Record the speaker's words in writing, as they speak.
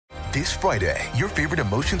This Friday, your favorite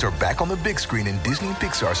emotions are back on the big screen in Disney and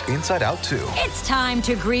Pixar's Inside Out 2. It's time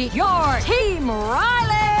to greet your Team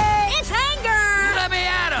Riley. It's anger. Let me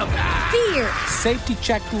at him. Fear. Safety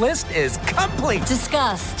checklist is complete.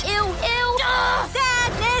 Disgust. Ew.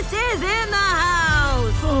 Sadness is in the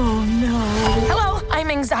house. Oh, no. Hello, I'm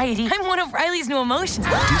anxiety. I'm one of Riley's new emotions.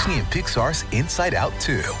 Disney and Pixar's Inside Out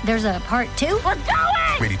 2. There's a part 2? We're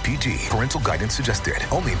going! Rated PG. Parental guidance suggested.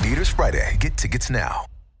 Only in theaters Friday. Get tickets now.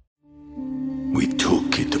 We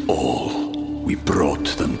took it all. We brought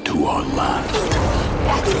them to our land.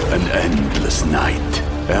 An endless night,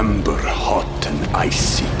 ember hot and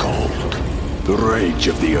icy cold. The rage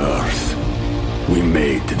of the earth. We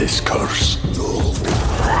made this curse.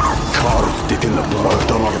 Carved it in the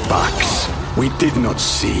blood on our backs. We did not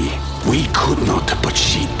see. We could not, but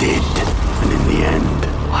she did. And in the end...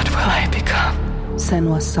 What will I become?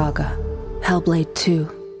 Senua's Saga. Hellblade 2.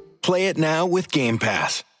 Play it now with Game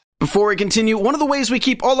Pass. Before we continue, one of the ways we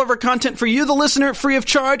keep all of our content for you, the listener, free of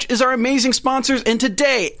charge is our amazing sponsors, and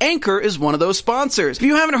today, Anchor is one of those sponsors. If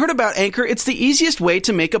you haven't heard about Anchor, it's the easiest way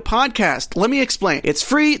to make a podcast. Let me explain. It's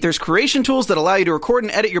free, there's creation tools that allow you to record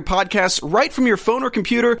and edit your podcasts right from your phone or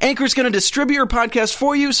computer. Anchor's going to distribute your podcast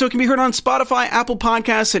for you so it can be heard on Spotify, Apple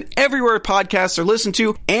Podcasts, and everywhere podcasts are listened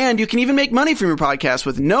to, and you can even make money from your podcast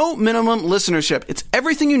with no minimum listenership. It's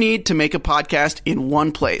everything you need to make a podcast in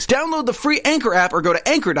one place. Download the free Anchor app or go to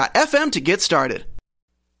anchor.fm to get started.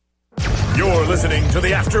 You're listening to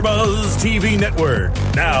the AfterBuzz TV Network,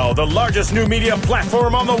 now the largest new media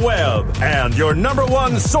platform on the web, and your number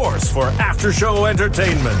one source for after-show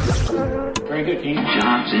entertainment. Very good, Dean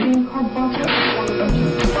Johnson.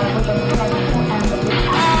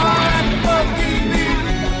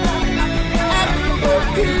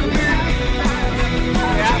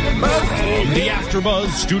 The AfterBuzz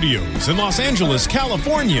Studios in Los Angeles,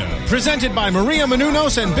 California, presented by Maria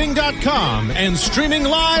Menounos and Bing.com, and streaming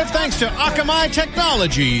live thanks to Akamai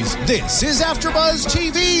Technologies. This is AfterBuzz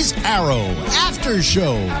TV's Arrow After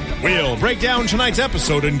Show. We'll break down tonight's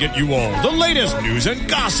episode and get you all the latest news and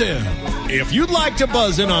gossip. If you'd like to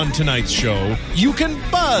buzz in on tonight's show, you can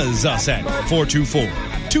buzz us at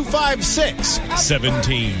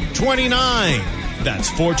 424-256-1729.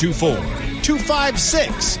 That's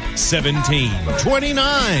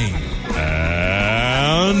 424-256-1729.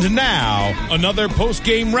 And now, another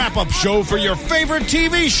post-game wrap-up show for your favorite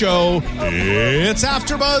TV show. It's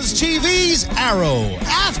AfterBuzz TV's Arrow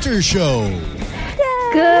After Show.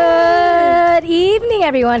 Good evening,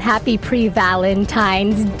 everyone. Happy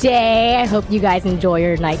pre-Valentine's Day. I hope you guys enjoy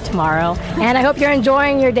your night tomorrow. And I hope you're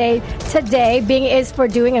enjoying your day today. Bing is for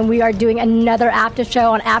doing, and we are doing another after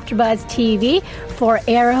show on AfterBuzz TV for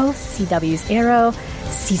Arrow, CW's Arrow,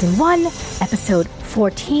 Season 1, Episode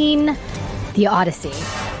 14, The Odyssey.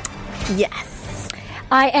 Yes.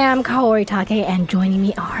 I am Kaori Take, and joining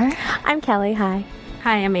me are... I'm Kelly. Hi.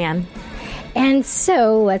 Hi, I'm Ann. And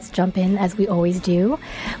so let's jump in as we always do.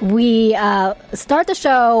 We start the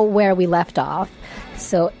show where we left off.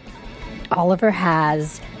 So Oliver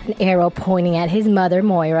has an arrow pointing at his mother,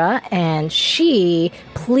 Moira, and she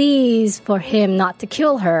pleads for him not to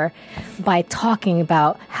kill her by talking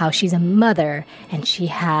about how she's a mother and she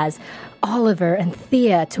has Oliver and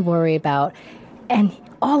Thea to worry about. And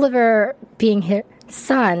Oliver, being her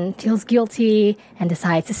son, feels guilty and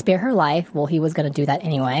decides to spare her life. Well, he was going to do that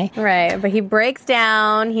anyway. Right, but he breaks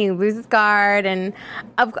down, he loses guard, and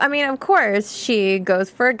of course, she goes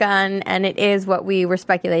for a gun, and it is what we were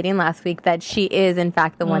speculating last week, that she is, in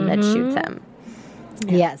fact, the one that shoots him.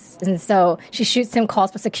 Yeah. Yes, and so she shoots him,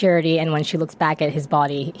 calls for security, and when she looks back at his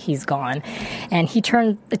body, he's gone. And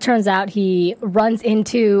it turns out he runs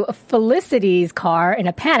into Felicity's car in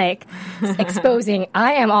a panic, exposing,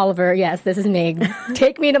 I am Oliver, yes, this is me,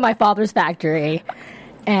 take me to my father's factory.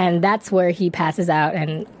 And that's where he passes out,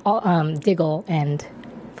 and Diggle and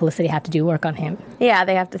Felicity have to do work on him. Yeah,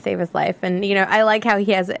 they have to save his life. And, I like how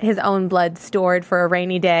he has his own blood stored for a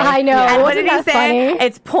rainy day. I know. And what did he say? Funny?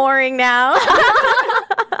 It's pouring now.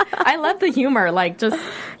 I love the humor. Like, just,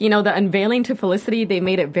 the unveiling to Felicity, they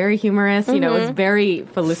made it very humorous. It was very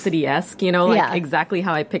Felicity-esque, exactly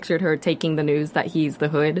how I pictured her taking the news that he's the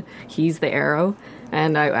Hood, he's the Arrow.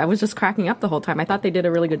 And I was just cracking up the whole time. I thought they did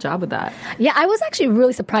a really good job with that. Yeah, I was actually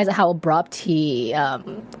really surprised at how abrupt he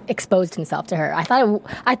exposed himself to her. I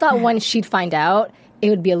thought when she'd find out, it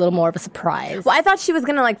would be a little more of a surprise. Well, I thought she was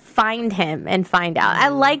going to, find him and find out. I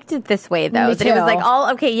liked it this way, though. That it was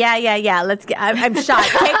I'm shocked.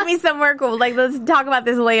 Take me somewhere cool. Let's talk about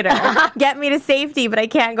this later. Get me to safety, but I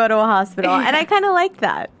can't go to a hospital. And I kind of liked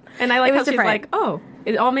that. And I like how she's like, oh,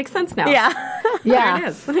 it all makes sense now. Yeah. Yeah. There it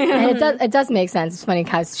is. And it does make sense. It's funny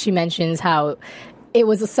because she mentions how it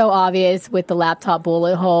was so obvious with the laptop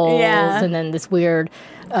bullet holes and then this weird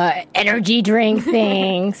energy drink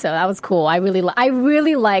thing. So that was cool. I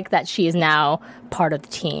really like that she is now part of the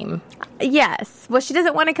team. Yes. Well, she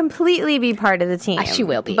doesn't want to completely be part of the team. She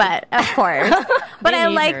will be. But, of course. But I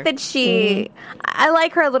like that she... I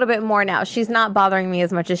like her a little bit more now. She's not bothering me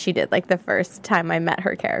as much as she did, like, the first time I met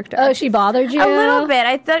her character. Oh, she bothered you? A little bit.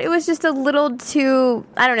 I thought it was just a little too...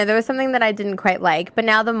 I don't know. There was something that I didn't quite like. But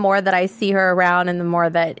now the more that I see her around and the more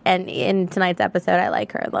that... And in tonight's episode, I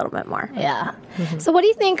like her a little bit more. Yeah. So what do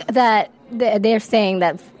you think that they're saying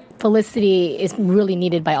that Felicity is really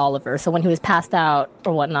needed by Oliver? So when he was passed out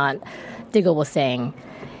or whatnot, Diggle was saying,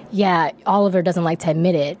 yeah, Oliver doesn't like to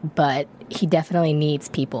admit it, but he definitely needs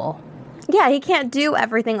people. Yeah, he can't do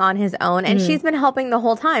everything on his own, and she's been helping the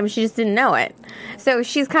whole time. She just didn't know it. So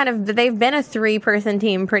she's they've been a 3-person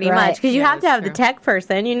team pretty much, because you have to have the tech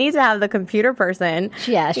person, you need to have the computer person.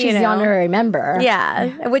 Yeah, she's the honorary member.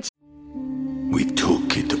 Yeah, which... We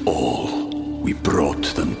took it all. We brought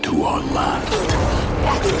them to our land.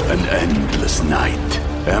 An endless night,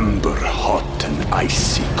 ember hot and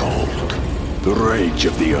icy cold. The rage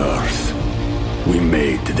of the earth. We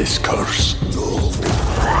made this curse.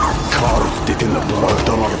 Carved it in the blood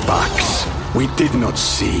on our backs. We did not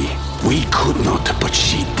see. We could not, but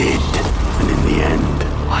she did. And in the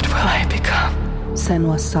end... What will I become?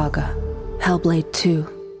 Senua's Saga. Hellblade 2.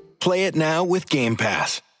 Play it now with Game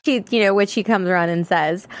Pass. Which he comes around and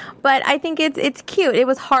says. But I think it's cute. It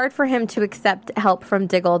was hard for him to accept help from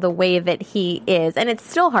Diggle the way that he is. And it's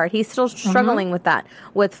still hard. He's still struggling with that,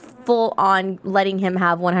 with full on letting him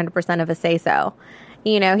have 100% of a say-so.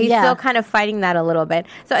 He's still kind of fighting that a little bit.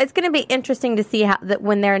 So it's going to be interesting to see how that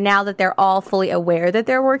now that they're all fully aware that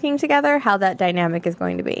they're working together, how that dynamic is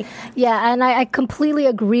going to be. Yeah, and I completely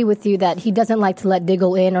agree with you that he doesn't like to let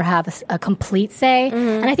Diggle in or have a complete say.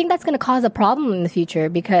 And I think that's going to cause a problem in the future,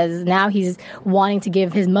 because now he's wanting to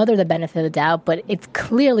give his mother the benefit of the doubt, but it's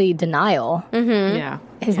clearly denial. Yeah.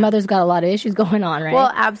 His mother's got a lot of issues going on, right?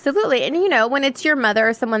 Well, absolutely. And, when it's your mother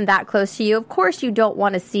or someone that close to you, of course you don't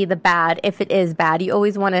want to see the bad if it is bad. You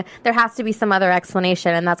always want to, there has to be some other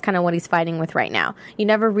explanation, and that's kind of what he's fighting with right now. You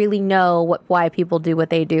never really know why people do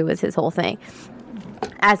what they do is his whole thing.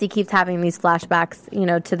 As he keeps having these flashbacks,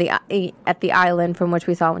 to at the island from which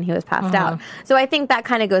we saw when he was passed out. So I think that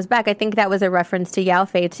kind of goes back. I think that was a reference to Yao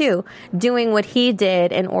Fei, too, doing what he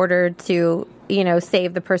did in order to...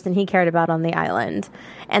 save the person he cared about on the island.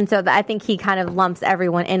 And so I think he kind of lumps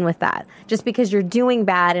everyone in with that. Just because you're doing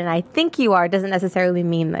bad and I think you are doesn't necessarily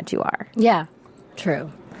mean that you are. Yeah, true.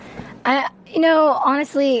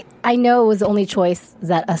 Honestly, I know it was the only choice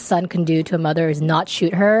that a son can do to a mother is not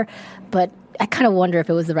shoot her, but I kind of wonder if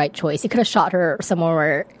it was the right choice. He could have shot her somewhere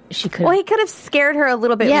where she could. Well, he could have scared her a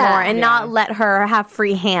little bit more and not let her have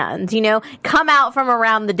free hands. Come out from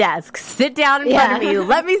around the desk, sit down in front of me,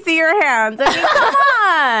 let me see your hands. I mean, come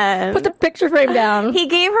on, put the picture frame down. He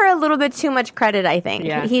gave her a little bit too much credit. I think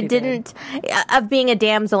he didn't of being a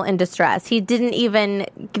damsel in distress. He didn't even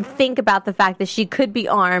think about the fact that she could be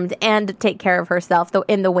armed and take care of herself, though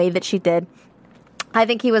in the way that she did. I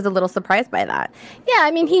think he was a little surprised by that. Yeah,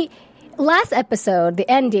 I mean last episode, the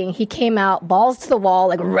ending, he came out balls to the wall,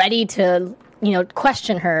 like ready to,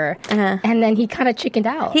 question her. And then he kind of chickened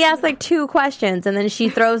out. He asked like 2 questions, and then she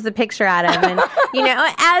throws the picture at him. And,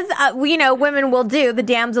 as women will do, the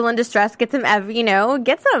damsel in distress gets him,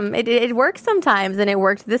 gets him. It works sometimes, and it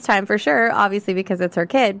worked this time for sure, obviously because it's her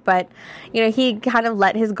kid. But, he kind of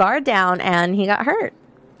let his guard down, and he got hurt.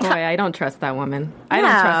 Boy, I don't trust that woman. I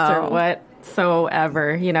don't trust her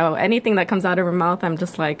whatsoever. Anything that comes out of her mouth, I'm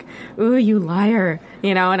just like, ooh, you liar.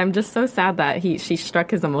 And I'm just so sad that she struck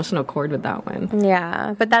his emotional chord with that one.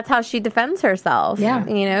 Yeah, but that's how she defends herself.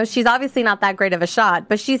 Yeah. She's obviously not that great of a shot,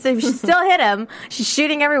 but she still hit him. She's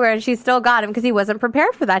shooting everywhere, and she still got him because he wasn't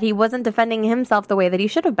prepared for that. He wasn't defending himself the way that he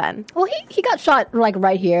should have been. Well, he got shot like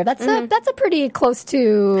right here. That's a pretty close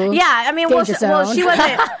to she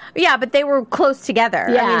wasn't. Yeah, but they were close together.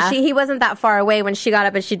 Yeah. I mean, he wasn't that far away when she got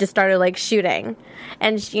up and she just started like shooting,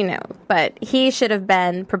 and but he should have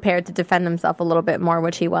been prepared to defend himself a little bit more,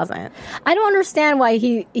 which he wasn't. I don't understand why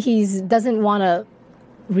he doesn't want to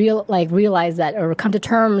realize that or come to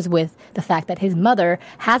terms with the fact that his mother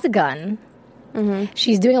has a gun.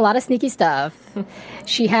 She's doing a lot of sneaky stuff.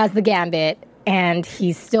 She has the gambit, and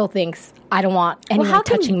he still thinks, I don't want anyone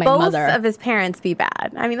touching my mother. How can both of his parents be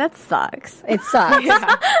bad? I mean, that sucks. It sucks.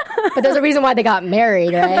 But there's a reason why they got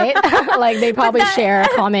married, right? They probably share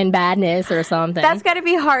common badness or something. That's got to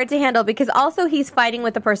be hard to handle, because also he's fighting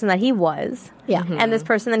with the person that he was. Yeah. And this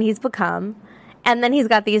person that he's become. And then he's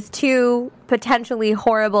got these 2 potentially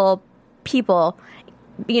horrible people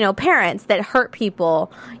parents that hurt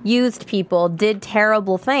people, used people, did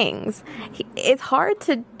terrible things. It's hard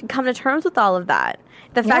to come to terms with all of that.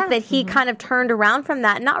 The fact that he kind of turned around from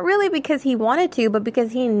that, not really because he wanted to, but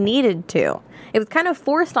because he needed to. It was kind of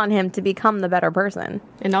forced on him to become the better person.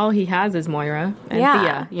 And all he has is Moira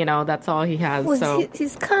and Thea. That's all he has. Well, so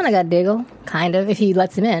he's kind of got Diggle, kind of, if he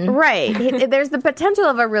lets him in. Right. There's the potential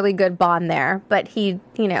of a really good bond there, but he's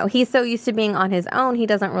so used to being on his own, he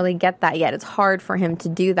doesn't really get that yet. It's hard for him to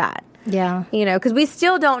do that. Yeah. Because we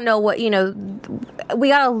still don't know what, we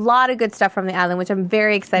got a lot of good stuff from the island, which I'm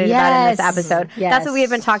very excited about in this episode. Yes. That's what we had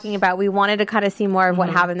been talking about. We wanted to kind of see more of what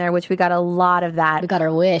happened there, which we got a lot of that. We got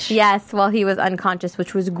our wish. Yes, while he was unconscious,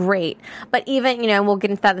 which was great. But even, we'll get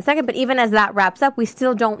into that in a second, but even as that wraps up, we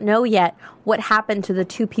still don't know yet what happened to the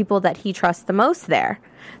two people that he trusts the most there.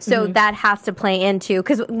 So that has to play into,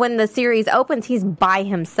 because when the series opens, he's by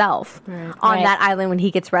himself on that island when he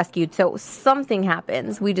gets rescued. So something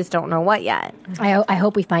happens. We just don't know what yet. I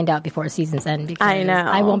hope we find out before season's end, because I know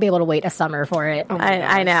I won't be able to wait a summer for it. Oh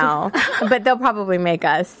I know. But they'll probably make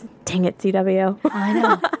us. Dang it, CW. I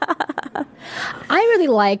know. I really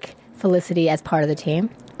like Felicity as part of the team.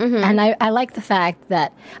 And I like the fact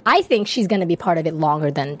that I think she's going to be part of it longer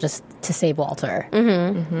than just to save Walter.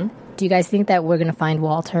 Do you guys think that we're going to find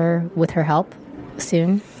Walter with her help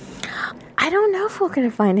soon? I don't know if we're going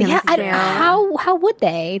to find him soon. How would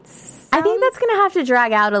they? I think that's going to have to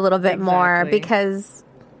drag out a little bit more, because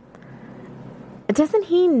doesn't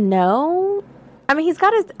he know? I mean, he's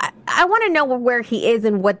got his... I want to know where he is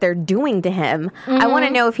and what they're doing to him. I want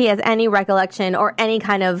to know if he has any recollection or any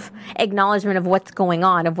kind of acknowledgement of what's going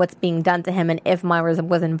on, of what's being done to him, and if Moira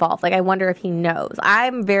was involved. Like, I wonder if he knows.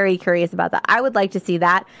 I'm very curious about that. I would like to see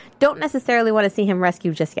that. Don't necessarily want to see him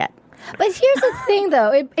rescued just yet. But here's the thing,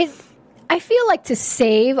 though. I feel like to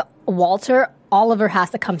save Walter, Oliver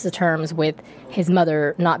has to come to terms with his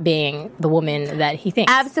mother not being the woman that he thinks.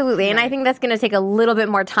 Absolutely. And I think that's going to take a little bit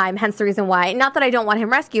more time, hence the reason why, not that I don't want him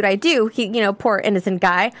rescued, I do, poor innocent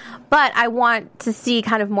guy, but I want to see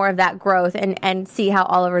kind of more of that growth and see how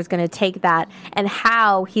Oliver's going to take that and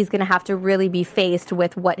how he's going to have to really be faced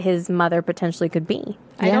with what his mother potentially could be.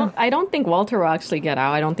 I don't think Walter will actually get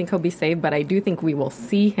out. I don't think he'll be saved, but I do think we will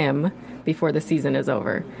see him before the season is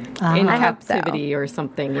over in captivity or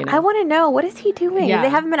something. I want to know, what is he doing? They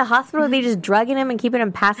have him in a hospital. They just drugging him and keeping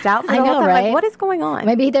him passed out for the whole time. Right? Like, what is going on?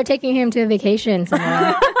 Maybe they're taking him to a vacation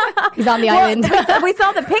somewhere. He's on the island. We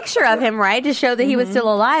saw the picture of him, right, to show that he was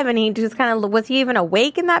still alive, and he just kind of, was he even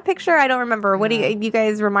awake in that picture? I don't remember. What do you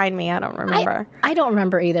guys remind me? I don't remember. I don't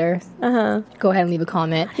remember either. Go ahead and leave a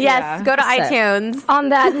comment. Yes, go to iTunes. On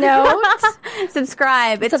that note,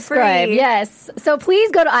 subscribe. It's free. Yes. So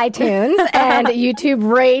please go to iTunes and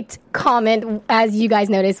YouTube, rate, comment. As you guys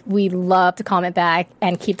notice, we love to comment back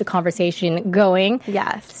and keep the conversation going.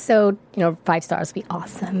 Yes. So, 5 stars would be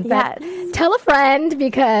awesome. Yes. But tell a friend,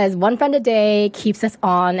 because one friend a day keeps us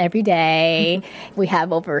on every day. We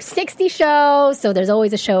have over 60 shows, so there's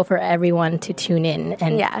always a show for everyone to tune in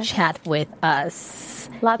and chat with us.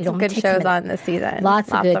 Lots of good shows on this season.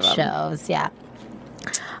 Lots of good shows, yeah.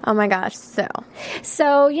 Oh my gosh, so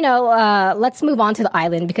let's move on to the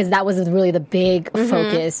island, because that was really the big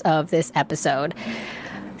focus of this episode.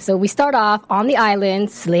 So we start off on the island,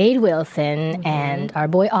 Slade Wilson and our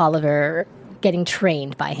boy Oliver getting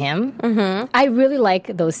trained by him. I really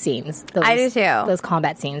like those scenes. I do too. Those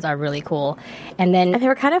combat scenes are really cool. And they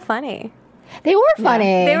were kind of funny. They were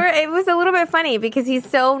funny. It was a little bit funny because he's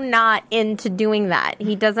so not into doing that.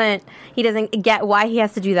 He doesn't get why he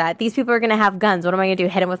has to do that. These people are going to have guns. What am I going to do?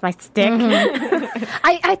 Hit him with my stick?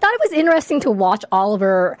 I thought it was interesting to watch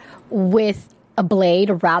Oliver with a blade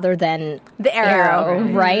rather than the arrow,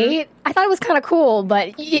 right? I thought it was kind of cool, but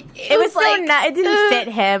it was like, it didn't fit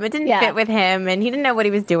him. It didn't fit with him, and he didn't know what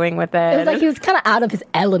he was doing with it. It was like he was kind of out of his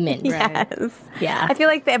element. Yes. Yeah. I feel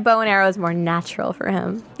like the bow and arrow is more natural for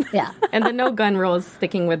him. Yeah. And the no gun rule is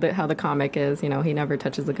sticking with how the comic is. He never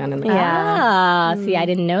touches a gun in the See, I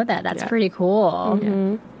didn't know that. That's pretty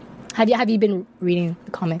cool. Have you been reading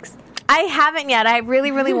the comics? I haven't yet. I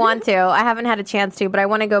really, really want to. I haven't had a chance to, but I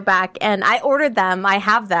want to go back. And I ordered them. I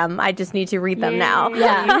have them. I just need to read them now.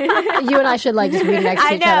 Yeah. You and I should just read next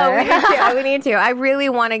to each other. I know. We need to. I really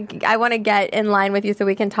want to. I want to get in line with you so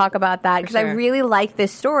we can talk about that, because I really like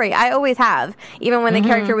this story. I always have, even when the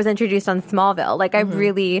character was introduced on Smallville. I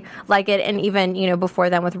really like it, and even before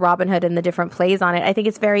then with Robin Hood and the different plays on it. I think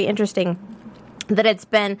it's very interesting that it's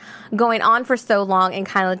been going on for so long and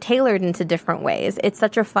kind of tailored into different ways. It's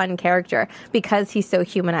such a fun character because he's so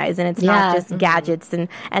humanized, and it's not just gadgets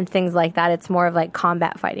and things like that. It's more of like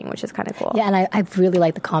combat fighting, which is kind of cool. Yeah, and I really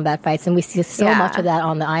like the combat fights, and we see so much of that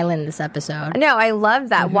on the island this episode. No, I love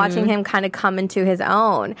that. Watching him kind of come into his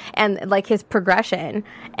own and like his progression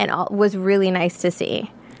and all was really nice to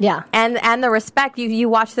see. Yeah. And the respect, you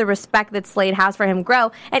watch the respect that Slade has for him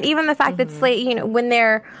grow. And even the fact that Slade, you know, when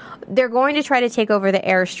they're going to try to take over the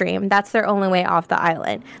airstream, that's their only way off the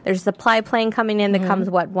island. There's a supply plane coming in that comes,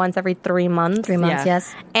 once every 3 months? 3 months,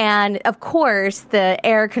 yes. And, of course, the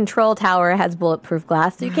air control tower has bulletproof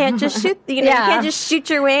glass, so you can't just shoot, you can't just shoot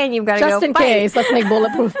your way and you've got to go just in case, let's make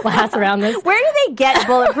bulletproof glass around this. Where do they get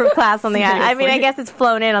bulletproof glass on the island? I mean, I guess it's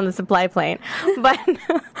flown in on the supply plane. But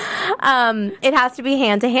it has to be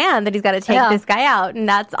hand to hand that he's got to take this guy out. And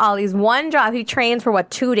that's all. He's one job. He trains for,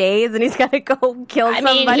 2 days, and he's got to go kill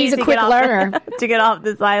somebody. He's a quick learner to get off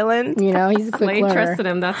this island. You know, he's a quick Slade learner. trusted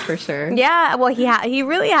him, that's for sure. Yeah, well, he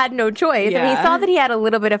really had no choice. I mean, he saw that he had a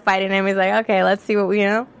little bit of fight in him. He's like, okay, let's see what we,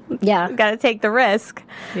 Yeah. got to take the risk.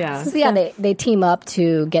 Yeah. So they team up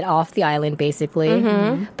to get off the island, basically.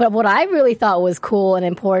 But what I really thought was cool and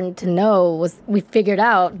important to know was we figured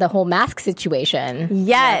out the whole mask situation.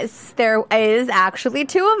 Yes. There is actually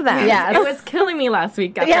 2 of them. Yes. It was killing me last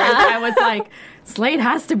week. I was like, Slade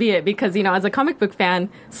has to be it because, as a comic book fan,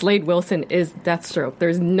 Slade Wilson is Deathstroke.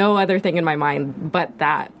 There's no other thing in my mind but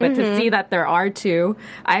that. But to see that there are 2,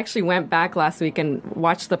 I actually went back last week and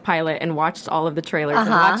watched the pilot and watched all of the trailers and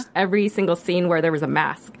watched every single scene where there was a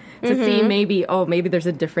mask to see maybe there's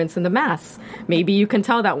a difference in the masks. Maybe you can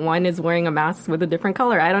tell that one is wearing a mask with a different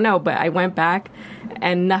color. I don't know, but I went back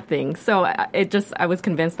and nothing. So I was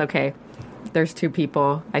convinced, okay, there's 2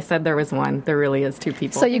 people. I said there was 1. There really is 2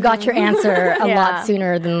 people. So you got your answer a lot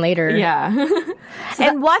sooner than later. Yeah.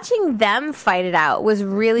 And watching them fight it out was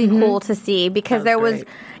really cool to see because there was,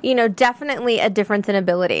 definitely a difference in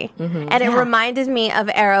ability. And it reminded me of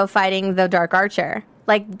Arrow fighting the Dark Archer.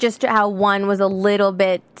 Like, just how one was a little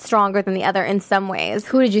bit stronger than the other in some ways.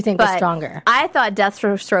 Who did you think was stronger? I thought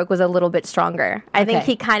Deathstroke was a little bit stronger. I think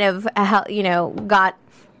he kind of,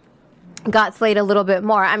 got Slade a little bit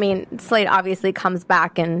more. I mean, Slade obviously comes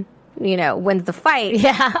back and, wins the fight.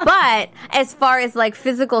 Yeah. But as far as,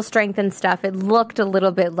 physical strength and stuff, it looked a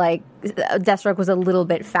little bit like Deathstroke was a little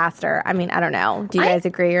bit faster. I mean, I don't know. Do you guys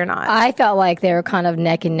agree or not? I felt like they were kind of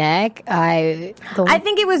neck and neck. I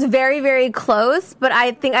think it was very, very close, but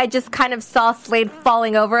I think I just kind of saw Slade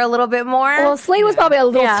falling over a little bit more. Well, Slade was probably a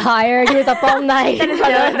little tired. He was up all night.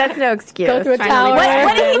 That's no excuse. Go through a tower.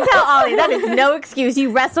 What did he tell Ollie? That is no excuse. You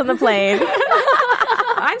rest on the plane.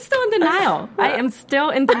 I'm still in denial. I am still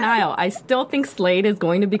in denial. I still think Slade is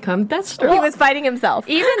going to become Deathstroke. He was fighting himself.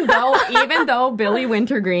 Even though Billy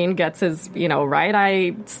Wintergreen gets his, right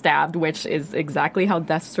eye stabbed, which is exactly how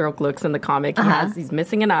Deathstroke looks in the comic. He's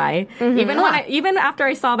missing an eye. Even after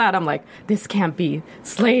I saw that, I'm like, this can't be.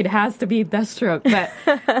 Slade has to be Deathstroke. But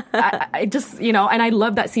I just, and I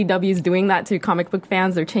love that CW is doing that to comic book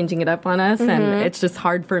fans. They're changing it up on us, and it's just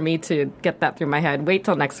hard for me to get that through my head. Wait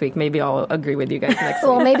till next week. Maybe I'll agree with you guys next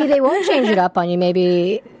week. Well, maybe they won't change it up on you.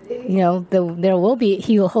 Maybe, there will be,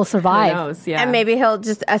 he'll survive. Who knows, yeah. And maybe he'll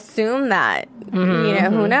just assume that,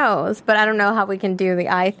 who knows. But I don't know how we can do the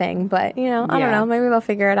eye thing. But, I don't know. Maybe they'll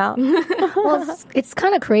figure it out. Well, it's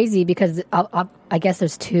kind of crazy because I guess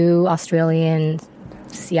there's 2 Australian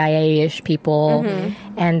CIA-ish people.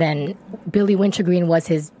 And then Billy Wintergreen was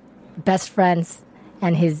his best friends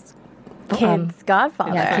and his kid's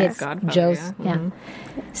godfather. Yeah, kid's godfather, Joe's. Yeah.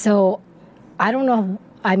 So I don't know.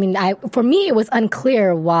 I mean, for me, it was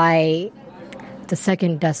unclear why the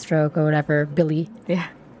second Deathstroke or whatever, Billy,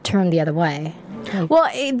 turned the other way. Well,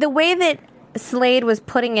 the way that Slade was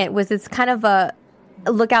putting it was it's kind of a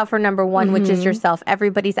look out for number 1, which is yourself.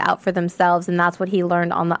 Everybody's out for themselves, and that's what he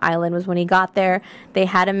learned on the island was when he got there, they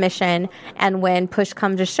had a mission, and when push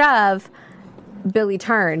come to shove, Billy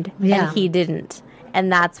turned, and he didn't.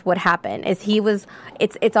 And that's what happened.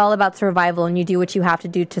 It's all about survival, and you do what you have to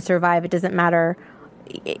do to survive. It doesn't matter.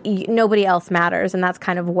 Nobody else matters, and that's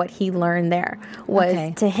kind of what he learned there.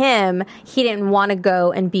 To him, he didn't want to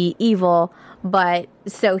go and be evil, but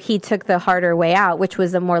so he took the harder way out, which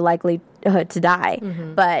was a more likelihood to die.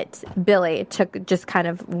 But Billy just kind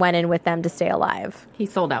of went in with them to stay alive. He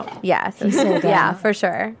sold out. Yeah, he sold out. Yeah, for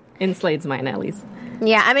sure. In Slade's mind, at least.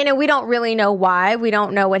 Yeah, I mean, we don't really know why. We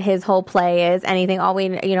don't know what his whole play is. Anything. All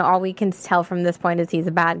we can tell from this point is he's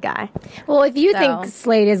a bad guy. Well, if you think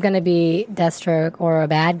Slade is going to be Deathstroke or a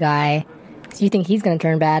bad guy, do you think he's going to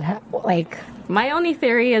turn bad? My only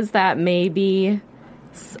theory is that maybe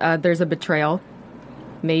there's a betrayal.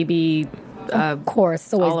 Maybe of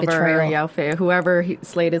course, always Oliver, betrayal. Yao Fei, whoever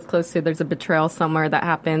Slade is close to, there's a betrayal somewhere that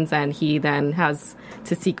happens, and he then has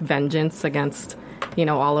to seek vengeance against,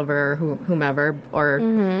 Oliver, whomever.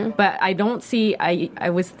 But I don't see. I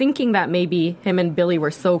was thinking that maybe him and Billy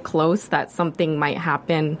were so close that something might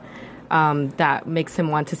happen. That makes him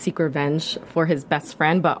want to seek revenge for his best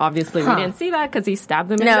friend, but obviously we didn't see that because he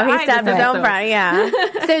stabbed him in the eye. No, he stabbed his own friend, yeah.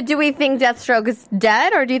 So do we think Deathstroke is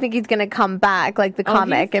dead, or do you think he's going to come back like the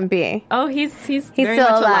comic and be? Oh, he's still very much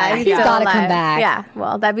alive. He's got to come back. Yeah,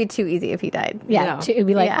 well, that'd be too easy if he died. Yeah, it'd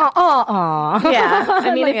be like, Yeah,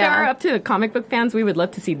 I mean, if you're up to the comic book fans, we would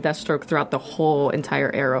love to see Deathstroke throughout the whole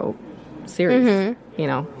entire Arrow series.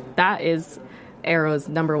 That is Arrow's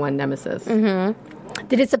number one nemesis.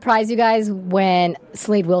 Did it surprise you guys when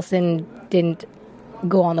Slade Wilson didn't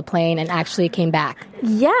go on the plane and actually came back?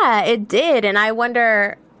 Yeah, it did. And I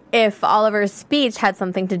wonder if Oliver's speech had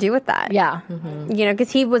something to do with that. Yeah. Because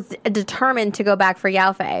he was determined to go back for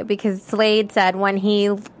Yao Fei, because Slade said when he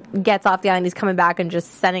gets off the island, he's coming back and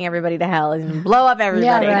just sending everybody to hell and blow up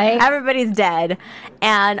everybody. Yeah, right? Everybody's dead.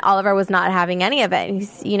 And Oliver was not having any of it.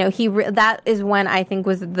 That is when I think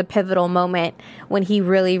was the pivotal moment when he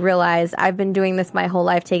really realized, I've been doing this my whole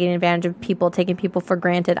life, taking advantage of people, taking people for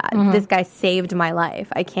granted. This guy saved my life.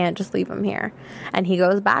 I can't just leave him here. And he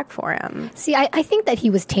goes back for him. See, I think that he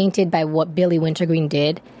was tainted by what Billy Wintergreen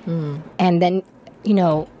did. And then,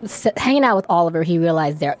 hanging out with Oliver, he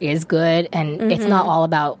realized there is good and it's not all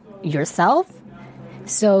about yourself.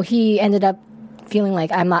 So he ended up feeling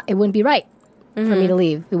like it wouldn't be right for me to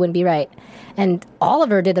leave. It wouldn't be right. And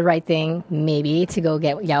Oliver did the right thing, maybe, to go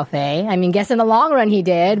get Yao Fei. I mean, guess in the long run he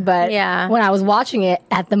did, but when I was watching it,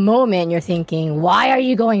 at the moment, you're thinking, why are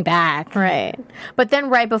you going back? Right. But then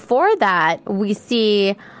right before that, we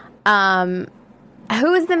see...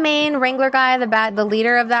 who is the main Wrangler guy, the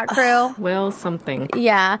leader of that crew? Will something.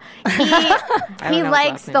 Yeah. He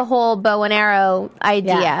likes the whole bow and arrow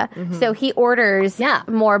idea. Yeah. So he orders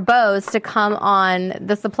more bows to come on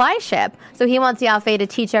the supply ship. So he wants Yao Fei to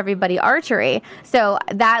teach everybody archery. So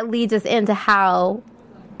that leads us into how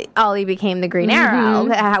Ollie became the Green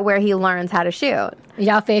Arrow, where he learns how to shoot.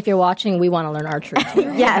 Yao Fei, if you're watching, we want to learn archery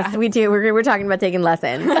too. Yes, we do. We're talking about taking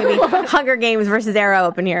lessons. Maybe Hunger Games versus Arrow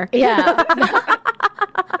up in here. Yeah.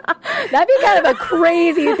 That'd be kind of a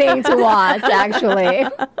crazy thing to watch, actually.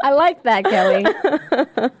 I like that, Kelly.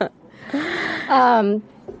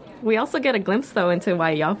 We also get a glimpse, though, into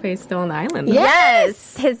why Yao Fei is still on the island.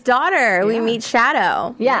 Yes! His daughter. We meet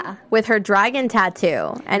Shadow. Yeah. With her dragon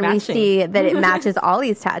tattoo. And we see that it matches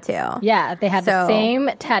Ollie's tattoo. Yeah, they have the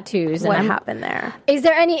same tattoos. What happened there? Is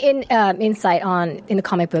there any insight in the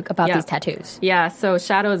comic book about these tattoos? Yeah, so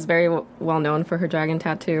Shadow is very well known for her dragon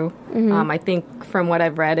tattoo. I think from what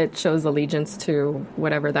I've read, it shows allegiance to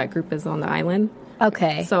whatever that group is on the island.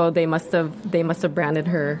 Okay. So they must have branded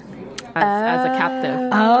her as a captive.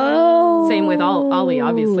 Oh. Same with Ollie,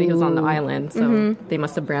 obviously, who's on the island. So they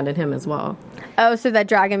must have branded him as well. Oh, so that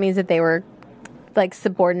dragon means that they were like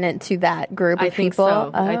subordinate to that group of people?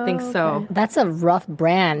 So. I think so. That's a rough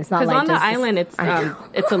brand. It's not like on the island, it's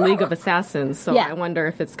a league of assassins. So Yeah. I wonder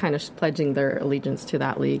if it's kind of pledging their allegiance to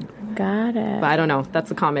that league. Got it. But I don't know.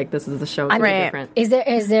 That's a comic. This is the show. It's different.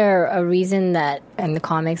 Is there a reason that in the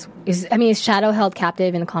comics is Shadow held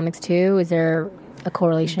captive in the comics too? Is there a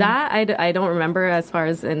correlation? That I don't remember as far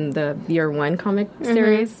as in the year one comic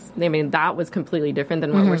series. I mean, that was completely different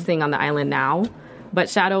than what we're seeing on the island now. But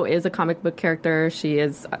Shadow is a comic book character. She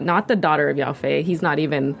is not the daughter of Yao Fei. He's not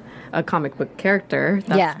even a comic book character.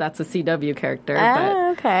 That's a CW character.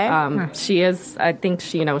 Okay. She is, I think,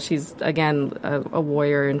 she's, again, a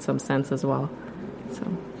warrior in some sense as well.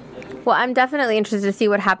 So. Well, I'm definitely interested to see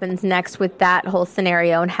what happens next with that whole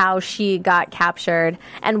scenario and how she got captured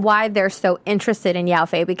and why they're so interested in Yao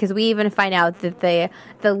Fei, because we even find out that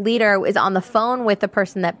the leader is on the phone with the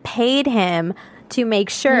person that paid him to make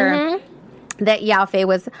sure that Yao Fei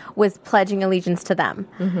was pledging allegiance to them.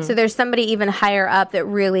 So there's somebody even higher up that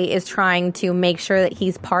really is trying to make sure that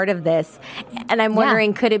he's part of this. And I'm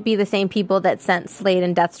wondering, could it be the same people that sent Slade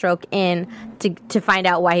and Deathstroke in to find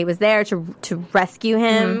out why he was there, to rescue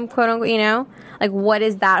him, quote unquote, Like, what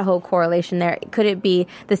is that whole correlation there? Could it be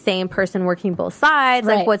the same person working both sides?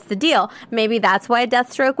 Like, what's the deal? Maybe that's why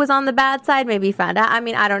Deathstroke was on the bad side. Maybe he found out. I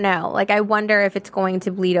mean, I don't know. Like, I wonder if it's going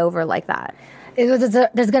to bleed over like that. There's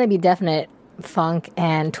going to be definite funk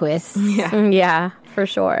and twists. Yeah, for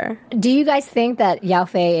sure. Do you guys think that Yao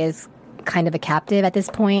Fei is kind of a captive at this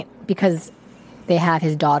point because they have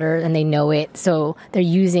his daughter and they know it, so they're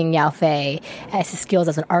using Yao Fei as his skills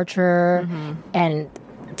as an archer and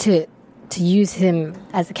to use him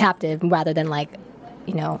as a captive rather than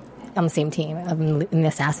on the same team in the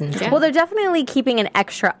Assassins. Yeah. Well, they're definitely keeping an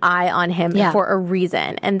extra eye on him for a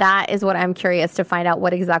reason. And that is what I'm curious to find out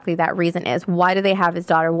what exactly that reason is. Why do they have his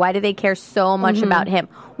daughter? Why do they care so much about him?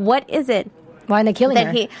 What is it? Why are they killing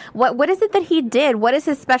her? What is it that he did? What is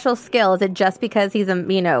his special skill? Is it just because he's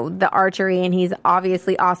the archery and he's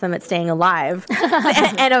obviously awesome at staying alive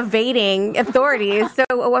and evading authorities? So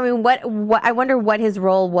I mean, what I wonder what his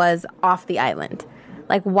role was off the island.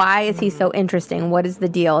 Like, why is he so interesting? What is the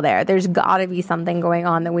deal there? There's got to be something going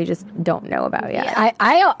on that we just don't know about yet. Yeah,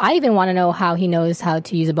 I even want to know how he knows how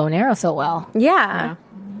to use a bow and arrow so well. Yeah.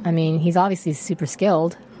 I mean, he's obviously super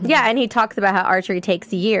skilled. Yeah, and he talks about how archery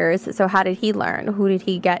takes years. So how did he learn? Who did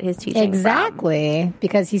he get his teaching from?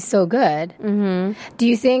 Because he's so good. Mm-hmm. Do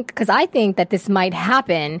you think, because I think that this might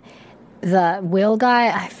happen, the Will guy,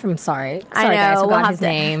 I'm sorry. I know. Guys, I forgot his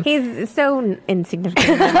name. He's so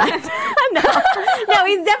insignificant. No,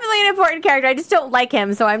 he's definitely an important character. I just don't like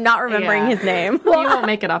him, so I'm not remembering his name. Well, he won't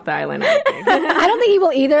make it off the island, I think. I don't think he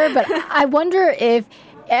will either, but I wonder if...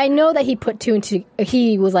 I know that he put two and two.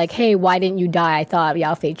 He was like, hey, why didn't you die? I thought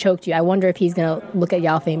Yao Fei choked you. I wonder if he's going to look at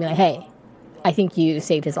Yao Fei and be like, hey, I think you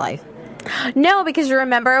saved his life. No, because you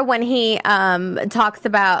remember when he talks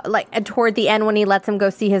about, like, toward the end when he lets him go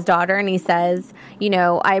see his daughter and he says,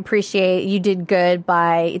 I appreciate you did good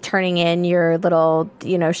by turning in your little,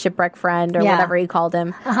 shipwreck friend or whatever he called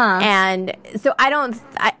him. And so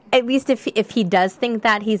at least if he does think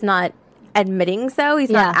that, he's not admitting so. He's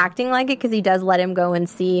not acting like it because he does let him go and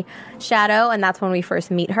see Shadow, and that's when we first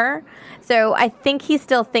meet her. So I think he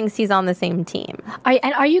still thinks he's on the same team.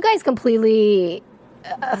 Are you guys completely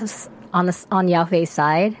on Yao Fei's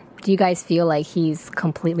side? Do you guys feel like he's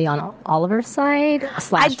completely on Oliver's side?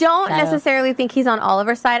 I don't necessarily think he's on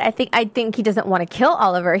Oliver's side. I think he doesn't want to kill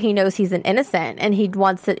Oliver. He knows he's an innocent, and he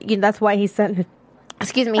wants to. That's why he sent him.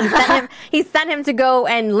 Excuse me. He sent him to go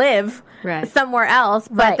and live somewhere else.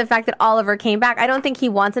 But the fact that Oliver came back, I don't think he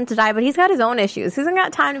wants him to die. But he's got his own issues. He hasn't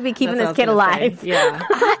got time to be keeping this kid alive. Say. Yeah,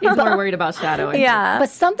 he's more worried about Shadow. But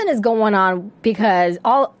something is going on because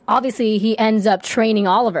obviously he ends up training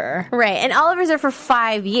Oliver. Right, and Oliver's there for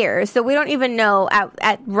 5 years, so we don't even know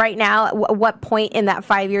at right now at what point in that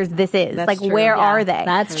 5 years this is. That's true. Where are they?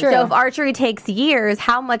 That's true. So if archery takes years,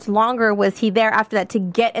 how much longer was he there after that to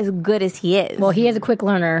get as good as he is? Well, he is a quick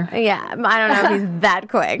learner. Yeah, I don't know if he's that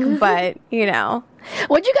quick, but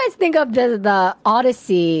What'd you guys think of the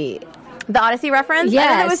Odyssey? The Odyssey reference?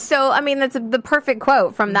 Yes. It was so, that's the perfect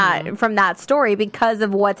quote from that story because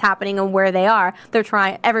of what's happening and where they are.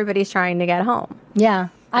 Everybody's trying to get home. Yeah.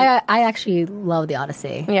 I actually love the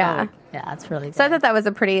Odyssey. Yeah. Yeah, that's really good. So I thought that was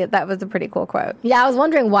a pretty cool quote. Yeah, I was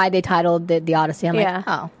wondering why they titled the Odyssey. I'm like,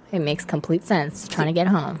 oh, it makes complete sense. Trying to get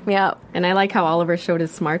home. Yeah. And I like how Oliver showed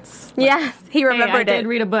his smarts. Yes, he remembered I did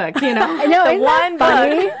read a book, I know, the one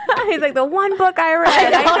book. He's like, the one book I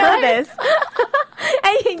read. I know this.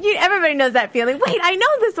 Everybody knows that feeling. Wait, I know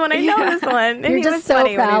this one. I know this one. And you're just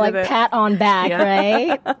so proud, like pat on back,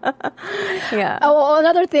 right? Yeah. Oh, well,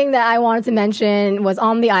 another thing that I wanted to mention was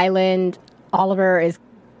on the island, Oliver is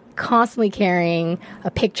constantly carrying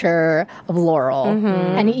a picture of Laurel,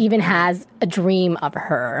 and he even has a dream of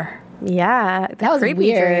her. Yeah, that was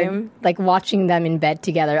weird. Dream. Like watching them in bed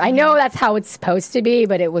together. I know that's how it's supposed to be,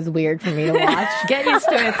 but it was weird for me to watch. Get used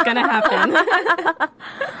to it. It's gonna happen.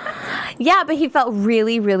 Yeah, but he felt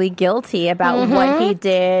really, really guilty about what he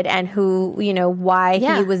did and who, why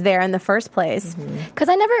he was there in the first place. Because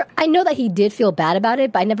I know that he did feel bad about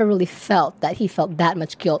it, but I never really felt that he felt that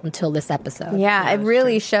much guilt until this episode. Yeah, it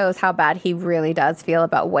really shows how bad he really does feel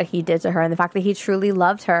about what he did to her and the fact that he truly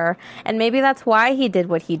loved her. And maybe that's why he did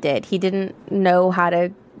what he did. He didn't know how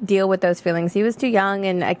to deal with those feelings. He was too young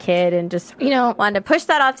and a kid and just, wanted to push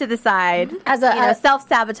that off to the side. As a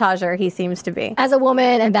self-sabotager, he seems to be. As a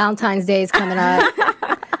woman, and Valentine's Day is coming up,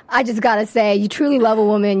 I just gotta say, you truly love a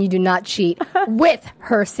woman, you do not cheat with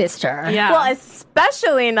her sister. Yeah. Well,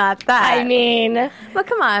 especially not that. I mean... Well,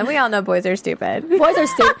 come on. We all know boys are stupid. Boys are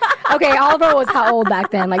stupid. Okay, Oliver was how old back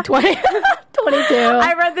then? Like 20... 22.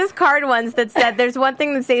 I read this card once that said, there's one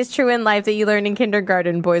thing that stays true in life that you learn in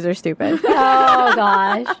kindergarten, boys are stupid. Oh,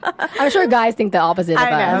 gosh. I'm sure guys think the opposite of us.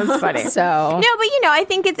 I know, it's funny. So. No, but I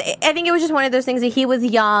think it was just one of those things that he was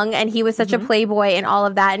young and he was such a playboy and all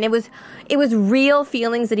of that. And it was real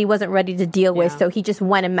feelings that he wasn't ready to deal with. So he just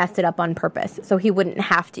went and messed it up on purpose so he wouldn't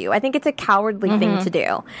have to. I think it's a cowardly thing to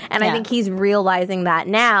do. And I think he's realizing that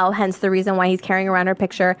now, hence the reason why he's carrying around her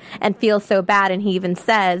picture and feels so bad. And he even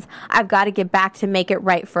says, I've got to get back to make it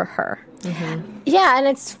right for her. Yeah, and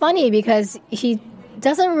it's funny because he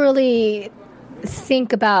doesn't really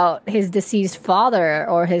think about his deceased father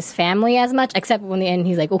or his family as much, except when in the end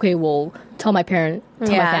he's like, okay, well, tell my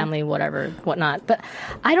family, whatever, whatnot. But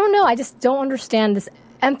I don't know. I just don't understand this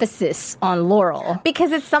emphasis on Laurel.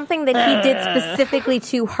 Because it's something that he did specifically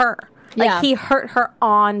to her. Like, he hurt her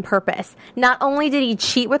on purpose. Not only did he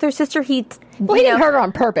cheat with her sister, he didn't hurt her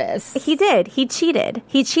on purpose. He did. He cheated.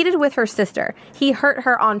 He cheated with her sister. He hurt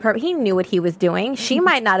her on purpose. He knew what he was doing. She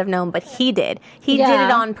might not have known, but he did. He did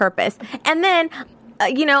it on purpose. And then,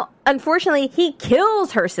 unfortunately, he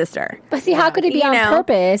kills her sister. But see, how could it be on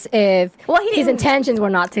purpose if his intentions were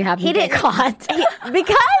not to have him get caught? Because he knew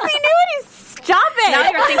what he's... Stop it! Now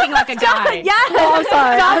you're thinking like a guy. Yeah. Oh, I'm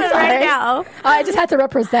sorry. Stop it right now. I just had to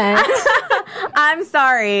represent. I'm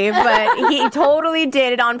sorry, but he totally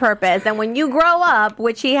did it on purpose. And when you grow up,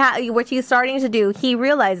 which he's starting to do, he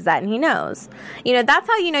realizes that and he knows. That's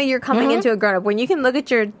how you know you're coming into a grown up. When you can look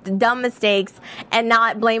at your dumb mistakes and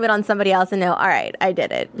not blame it on somebody else and know, all right, I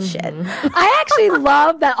did it. Shit. I actually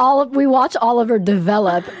love that we watch Oliver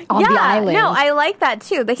develop on the island. No, I like that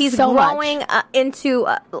too. That he's growing into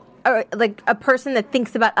like a person that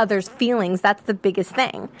thinks about others' feelings. That's the biggest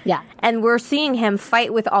thing. Yeah. And we're seeing him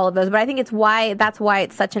fight with all of those. But I think that's why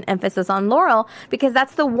it's such an emphasis on Laurel, because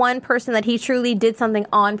that's the one person that he truly did something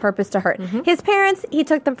on purpose to hurt. His parents, he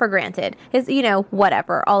took them for granted. His,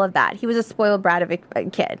 whatever, all of that. He was a spoiled brat of a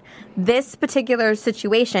kid. This particular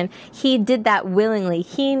situation, he did that willingly.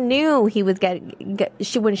 He knew he was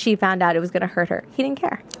when she found out it was going to hurt her. He didn't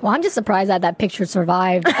care. Well, I'm just surprised that picture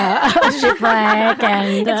survived shipwreck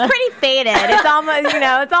and... It's pretty faded. It's almost,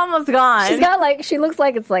 it's almost gone. She's got she looks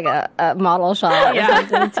like it's like a model shot or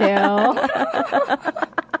something too.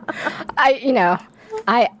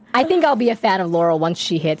 I think I'll be a fan of Laurel once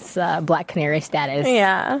she hits Black Canary status.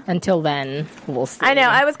 Yeah. Until then, we'll see. I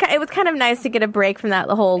know. It was kind of nice to get a break from that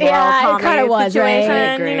whole Laurel comedy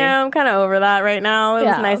situation. Right? I'm kind of over that right now. It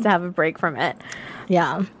was nice to have a break from it.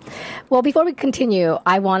 Yeah. Well, before we continue,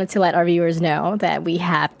 I wanted to let our viewers know that we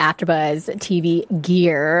have AfterBuzz TV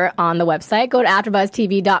gear on the website. Go to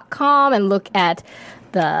AfterBuzzTV.com and look at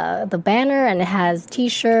the banner, and it has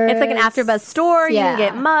T-shirts. It's like an AfterBuzz store. You can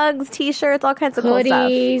get mugs, T-shirts, all kinds of cool stuff.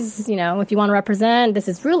 Hoodies, if you want to represent, this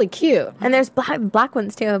is really cute. And there's black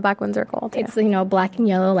ones too. Black ones are cool too. It's black and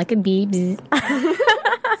yellow like a Beebs.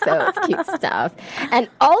 So it's cute stuff. And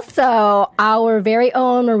also, our very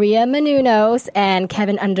own Maria Menounos and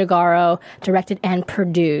Kevin Undergaro directed and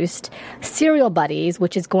produced Serial Buddies,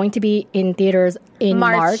 which is going to be in theaters in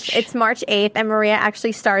March. It's March 8th, and Maria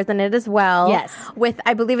actually stars in it as well. Yes. With,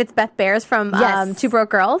 I believe it's Beth Bears from Two Broke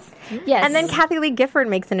Girls. Yes. And then Kathy Lee Gifford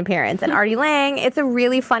makes an appearance, and Artie Lang. It's a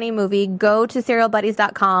really funny movie. Go to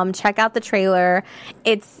serialbuddies.com, check out the trailer.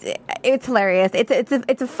 It's hilarious.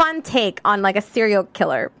 It's a fun take on like a serial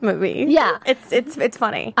killer movie. Yeah. It's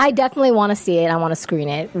funny. I definitely want to see it. I want to screen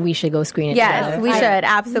it. We should go screen it together. Yes, we should.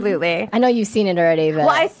 Absolutely. I know you've seen it already, but... Well,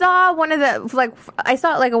 I saw I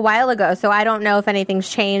saw it a while ago, so I don't know if anything's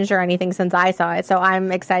changed or anything since I saw it. So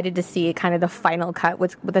I'm excited to see kind of the final cut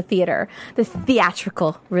with the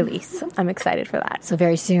theatrical release. I'm excited for that. So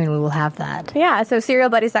very soon we will have that. Yeah, so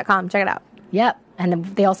serialbuddies.com. Check it out. Yep. And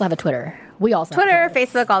they also have a Twitter. We also Twitter, have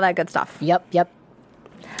Facebook, all that good stuff. Yep.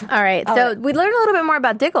 All right, so we learned a little bit more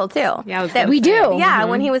about Diggle, too. Yeah, we do. Yeah,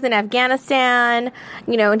 when he was in Afghanistan,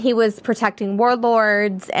 and he was protecting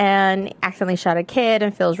warlords and accidentally shot a kid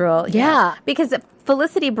and feels real... Yeah. Because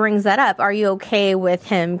Felicity brings that up. Are you okay with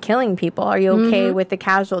him killing people? Are you okay with the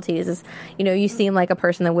casualties? You seem like a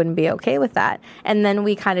person that wouldn't be okay with that. And then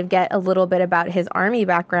we kind of get a little bit about his army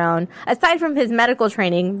background, aside from his medical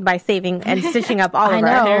training by saving and stitching up Oliver.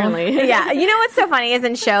 I know. Apparently. Yeah. You know what's so funny is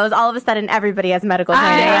in shows, all of a sudden everybody has medical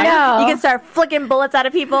training. I know. You can start flicking bullets out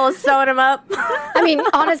of people, sewing them up. I mean,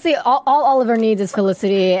 honestly, all Oliver needs is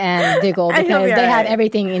Felicity and Diggle because they have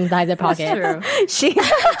everything inside their pockets. That's true.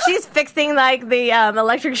 She's fixing like the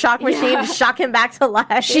electric shock machine to shock him back to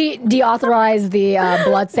life. She deauthorized the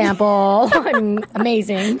blood sample.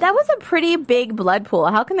 Amazing. That was a pretty big blood pool.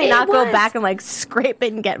 How can they not go back and scrape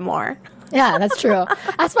it and get more? Yeah, that's true.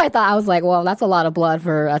 That's what I thought. I was like, well, that's a lot of blood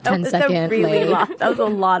for a 10-second play. That was a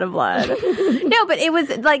lot of blood. No, but it was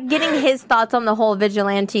like getting his thoughts on the whole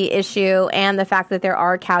vigilante issue and the fact that there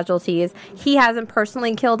are casualties. He hasn't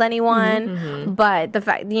personally killed anyone, but the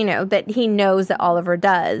fact, that he knows that Oliver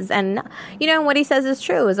does. And, what he says is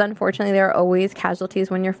true, is unfortunately there are always casualties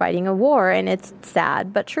when you're fighting a war, and it's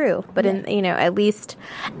sad, but true. But, at least,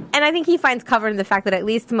 and I think he finds comfort in the fact that at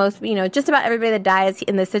least most, just about everybody that dies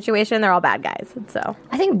in this situation, they're all bad guys. So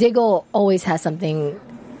I think Diggle always has something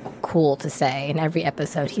cool to say. In every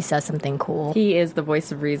episode, he says something cool. He is the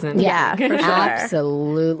voice of reason. Yeah, for sure.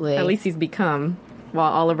 Absolutely. At least he's become.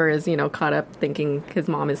 while Oliver is, caught up thinking his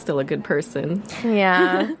mom is still a good person.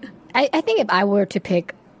 Yeah. I think if I were to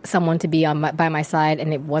pick someone to be by my side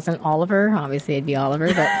and it wasn't Oliver, obviously it'd be Oliver,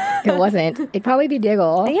 but it wasn't, it'd probably be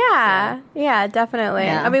Diggle. Yeah, definitely.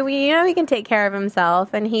 Yeah. I mean, he can take care of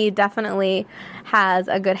himself, and he definitely has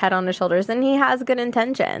a good head on his shoulders, and he has good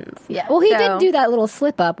intentions. Yeah, well, he did do that little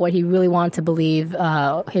slip up where he really wanted to believe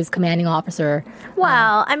his commanding officer.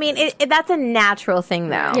 Well, I mean, that's a natural thing,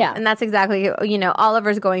 though. Yeah. And that's exactly,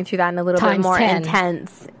 Oliver's going through that in a little bit more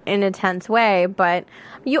intense way, but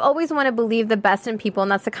you always want to believe the best in people,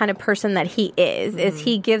 and that's the kind of person that he is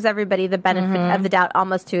he gives everybody the benefit of the doubt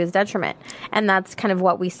almost to his detriment. And that's kind of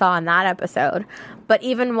what we saw in that episode. But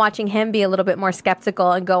even watching him be a little bit more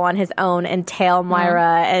skeptical and go on his own and tail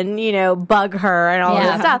Moira and, bug her and all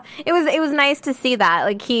this stuff, it was nice to see that.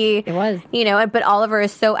 Like it was. But Oliver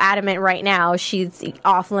is so adamant right now, she's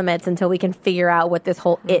off limits until we can figure out what this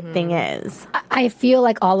whole it thing is. I feel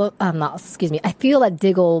like I feel that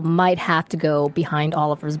Diggle might have to go behind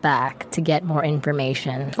Oliver's back to get more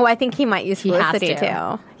information. Oh, I think he might use Felicity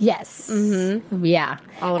too. Yes. Mm-hmm. Yeah.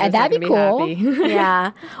 And that'd be cool.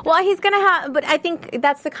 Yeah. Well, he's going to have, but I think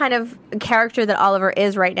that's the kind of character that Oliver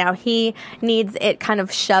is right now. He needs it kind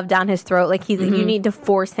of shoved down his throat. Like you need to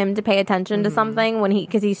force him to pay attention to something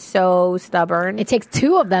because he's so stubborn. It takes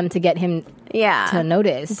two of them to get him to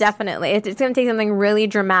notice. Definitely. It's going to take something really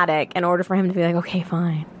dramatic in order for him to be like, okay,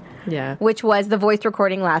 fine. Yeah. Which was the voice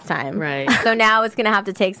recording last time. Right. So now it's going to have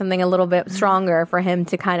to take something a little bit stronger for him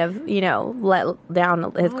to kind of, let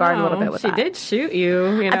down his guard a little bit with that. She did shoot you.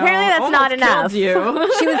 Apparently that's not enough. You.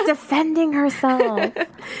 She was defending herself.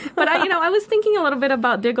 But I was thinking a little bit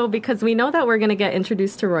about Diggle because we know that we're going to get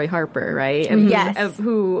introduced to Roy Harper, right? And yes.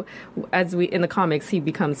 Who, as we in the comics, he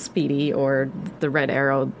becomes Speedy or the Green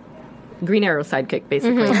Arrow sidekick,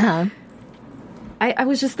 basically. Mm-hmm. I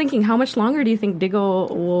was just thinking, how much longer do you think Diggle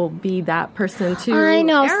will be that person to I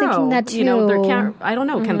know, Arrow? I was thinking that too. I don't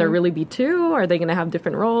know. Can there really be two? Are they going to have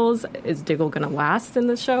different roles? Is Diggle going to last in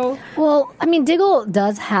the show? Well, I mean, Diggle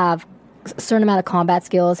does have a certain amount of combat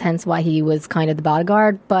skills, hence why he was kind of the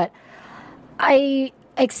bodyguard. But I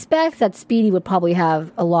expect that Speedy would probably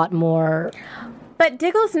have a lot more. But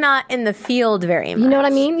Diggle's not in the field very much. You know what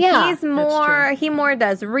I mean? Yeah. He more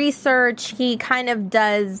does research. He kind of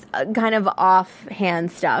does kind of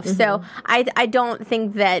offhand stuff. Mm-hmm. So I don't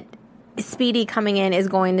think that Speedy coming in is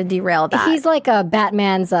going to derail that. He's like a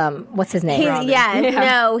Batman's, what's his name? He's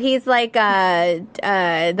like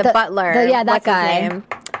the butler. That what's guy. His name?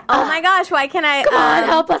 Oh my gosh, why can I... Come on,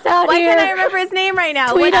 help us out why here. Why can't I remember his name right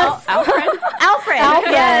now? Tweet us. Alfred?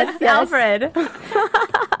 Yes, Alfred.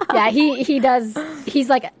 Yeah, he does... He's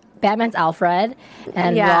like Batman's Alfred,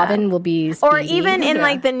 and Robin will be Speedy. Or even in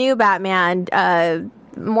like the new Batman,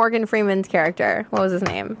 Morgan Freeman's character. What was his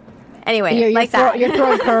name? Anyway, you're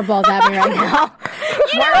throwing curveballs at me right now.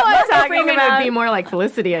 You know what I'm talking Freeman about. Would be more like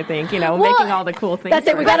Felicity, I think. Making all the cool things. That's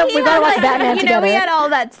it. We gotta watch Batman together. We had all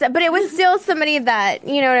that stuff, but it was still somebody that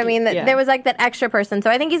you know what I mean. That there was like that extra person. So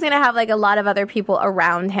I think he's gonna have like a lot of other people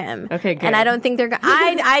around him. Okay, good. And I don't think they're.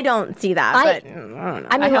 I don't see that. But I don't know.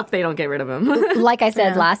 I hope they don't get rid of him. Like I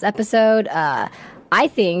said last episode. I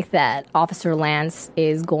think that Officer Lance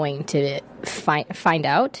is going to find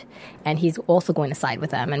out, and he's also going to side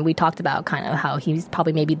with them. And we talked about kind of how he's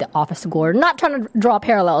probably maybe the Officer Gordon. Not trying to draw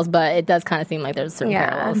parallels, but it does kind of seem like there's certain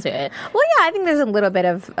parallels to it. Well, yeah, I think there's a little bit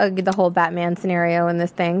of the whole Batman scenario in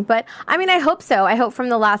this thing. But, I mean, I hope so. I hope from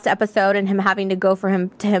the last episode and him having to go to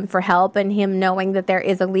him for help and him knowing that there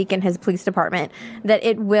is a leak in his police department, that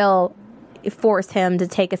it will force him to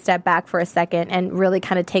take a step back for a second and really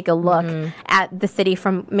kind of take a look at the city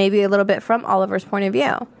from maybe a little bit from Oliver's point of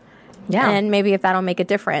view. Yeah. And maybe if that'll make a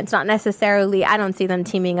difference. Not necessarily, I don't see them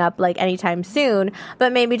teaming up like anytime soon,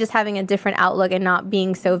 but maybe just having a different outlook and not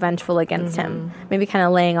being so vengeful against him. Maybe kind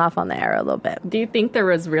of laying off on the Arrow a little bit. Do you think there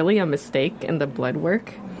was really a mistake in the blood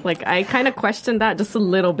work? Like, I kind of questioned that just a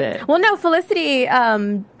little bit. Well, no, Felicity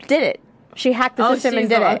did it. She hacked the system and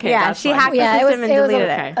did it. Okay, yeah, she hacked the system and deleted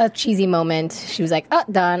it. A cheesy moment. She was like,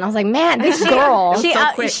 done. I was like, man, this girl. She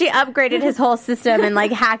upgraded his whole system and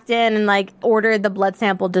like hacked in and like ordered the blood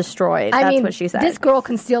sample destroyed. That's what she said. This girl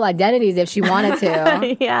can steal identities if she wanted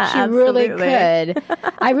to. Yeah, she really could.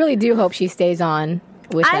 I really do hope she stays on.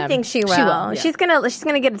 I think she will. Yeah. She's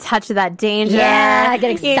gonna get a touch of that danger. Yeah,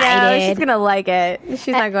 get excited. She's gonna like it. She's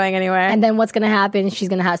not going anywhere. And then what's gonna happen? She's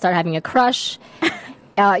gonna start having a crush.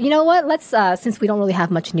 You know what? Let's since we don't really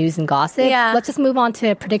have much news and gossip, let's just move on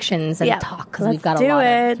to predictions and talk because we've got a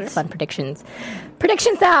lot of fun predictions.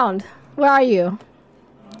 Prediction sound. Where are you?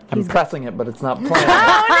 I'm pressing it, but it's not playing.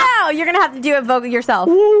 Oh no! you're going to have to do it vocal yourself.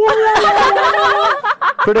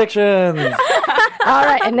 Predictions. All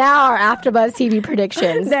right, and now our AfterBuzz TV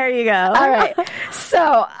predictions. There you go. All right.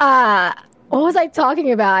 So, what was I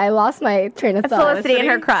talking about? I lost my train of thought. Felicity and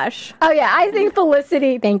her crush. Oh, yeah. I think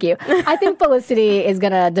Felicity, thank you. I think Felicity is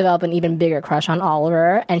going to develop an even bigger crush on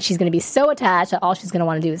Oliver, and she's going to be so attached that all she's going to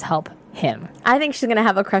want to do is help him. I think she's going to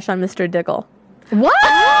have a crush on Mr. Diggle. What?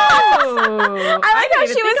 I like how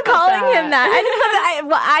she was calling him that.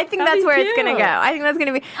 I think that's where it's going to go. I think that's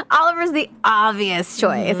going to be... Oliver's the obvious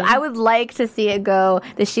choice. I would like to see it go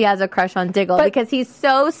that she has a crush on Diggle because he's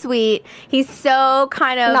so sweet. He's so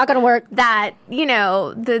kind of... Not going to work. That,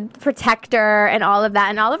 the protector and all of that.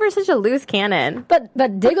 And Oliver's such a loose cannon. But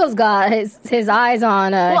Diggle's got his eyes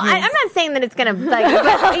on... I'm not saying that it's going to...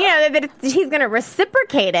 that he's going to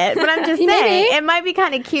reciprocate it. But I'm just saying it might be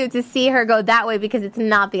kind of cute to see her go that way because it's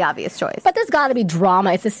not the obvious choice. But there's got to be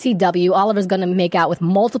drama. It's a CW. Oliver's going to make out with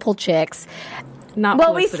multiple chicks.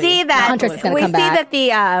 We see that. Huntress is going to come back.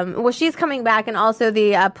 That she's coming back, and also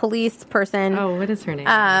the police person. Oh, what is her name?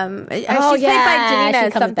 She's played by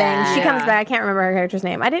Janina something. Back. She comes back. I can't remember her character's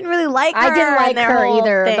name. I didn't really like her. I didn't like her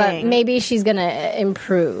either, thing. but maybe she's going to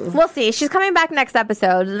improve. We'll see. She's coming back next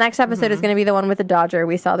episode. The next episode is going to be the one with the Dodger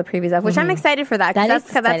we saw the previews of, which I'm excited for that.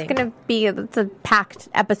 That's going to be it's a packed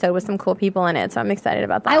episode with some cool people in it, so I'm excited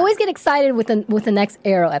about that. I always get excited with the next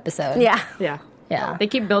Arrow episode. Yeah. They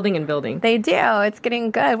keep building and building. They do. It's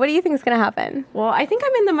getting good. What do you think is going to happen? Well, I think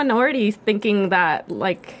I'm in the minority thinking that,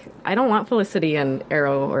 I don't want Felicity and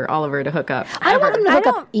Arrow or Oliver to hook up. I don't want them to hook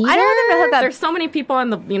up either. I don't want them to hook up. There's so many people on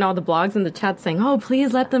the the blogs and the chat saying, "Oh,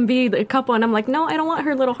 please let them be a couple." And I'm like, no, I don't want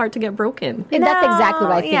her little heart to get broken. And that's exactly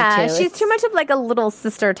what I think too. She's too much of a little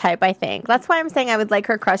sister type, I think. That's why I'm saying I would like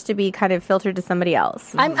her crush to be kind of filtered to somebody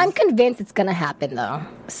else. I'm convinced it's going to happen though.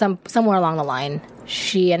 Somewhere along the line,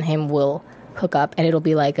 she and him will hook up, and it'll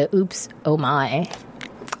be like a oops, oh my.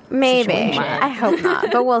 Maybe. I hope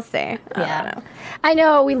not, but we'll see. I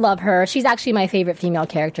know, we love her. She's actually my favorite female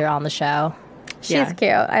character on the show. She's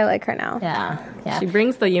cute. I like her now. Yeah. She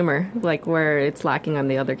brings the humor, where it's lacking on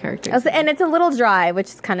the other characters. And it's a little dry, which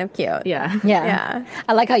is kind of cute. Yeah.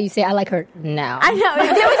 I like how you say, I like her now. I know.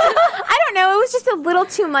 I don't know. It was just a little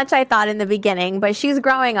too much, I thought, in the beginning, but she's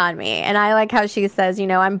growing on me. And I like how she says,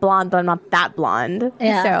 I'm blonde, but I'm not that blonde.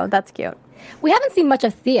 Yeah. So that's cute. We haven't seen much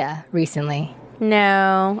of Thea recently.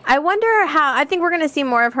 No. I wonder how... I think we're going to see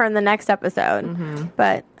more of her in the next episode.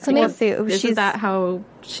 But we'll see. Isn't that how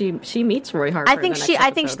she meets Roy Harper?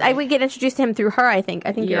 We get introduced to him through her, I think.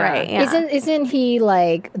 I think you're right. Yeah. Isn't he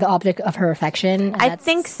the object of her affection? I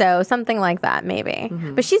think so. Something like that, maybe.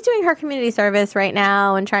 But she's doing her community service right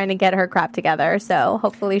now and trying to get her crap together. So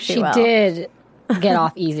hopefully she will. She did get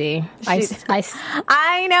off easy.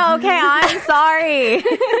 I know. Okay, I'm sorry.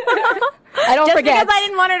 I don't forget. Just because I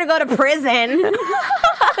didn't want her to go to prison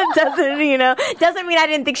doesn't mean I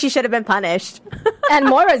didn't think she should have been punished. And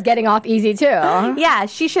Moira's getting off easy too. Yeah,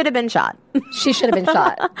 she should have been shot. She should have been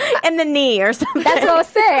shot. In the knee or something. That's what I was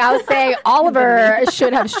saying. I was saying Oliver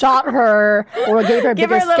should have shot her or gave her a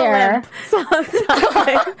bigger scare.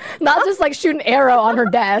 Not just shoot an arrow on her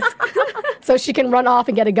desk so she can run off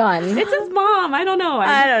and get a gun. It's his mom. I don't know.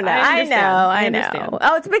 I know.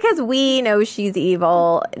 Oh, it's because we know she's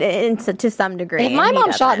evil to some degree. If my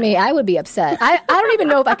mom shot me, I would be upset. I don't even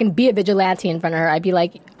know if I can be a vigilante in front of her. I'd be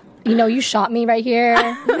like, you shot me right here.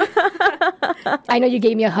 I know you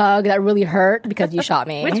gave me a hug that really hurt because you shot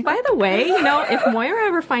me. Which, by the way, if Moira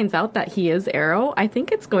ever finds out that he is Arrow, I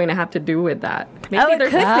think it's going to have to do with that. Maybe it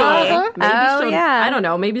could be. I don't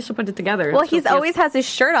know. Maybe she'll put it together. Well, he's always has his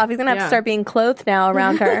shirt off. He's going to have to start being clothed now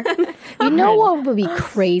around her. You know what would be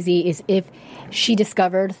crazy is if she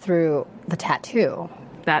discovered through the tattoo.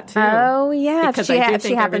 That too. Oh, yeah. Because she happens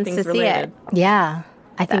to see it. Yeah.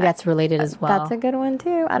 I think that's related as well. That's a good one,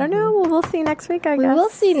 too. I don't know. We'll see next week, I guess. We will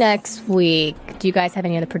see next week. Do you guys have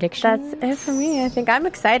any other predictions? That's it for me. I think I'm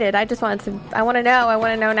excited. I just wanted to... I want to know. I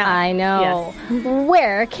want to know now. I know. Yes.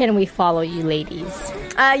 Where can we follow you, ladies?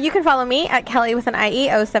 You can follow me at Kelly with an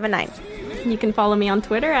IE079. You can follow me on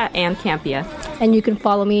Twitter at AnnCampia. And you can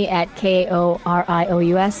follow me at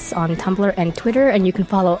KORIOUS on Tumblr and Twitter. And you can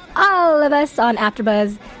follow all of us on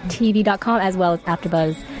AfterBuzzTV.com as well as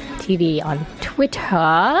AfterBuzz TV on Twitter.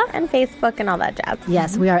 And Facebook and all that jazz.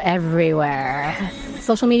 Yes, we are everywhere.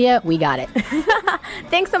 Social media, we got it.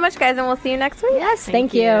 Thanks so much, guys, and we'll see you next week. Yes,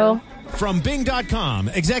 thank you. From Bing.com,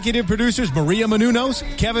 executive producers Maria Menounos,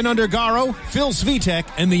 Kevin Undergaro, Phil Svitek,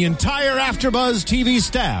 and the entire AfterBuzz TV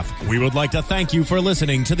staff, we would like to thank you for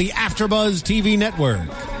listening to the AfterBuzz TV network.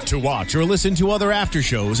 To watch or listen to other after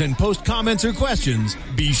shows and post comments or questions,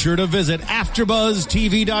 be sure to visit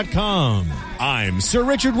AfterBuzzTV.com. I'm Sir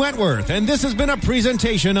Richard Wentworth, and this has been a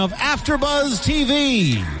presentation of AfterBuzz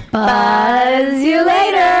TV. Buzz you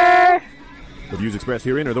later! The views expressed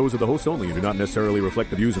herein are those of the hosts only and do not necessarily reflect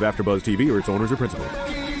the views of AfterBuzz TV or its owners or principals.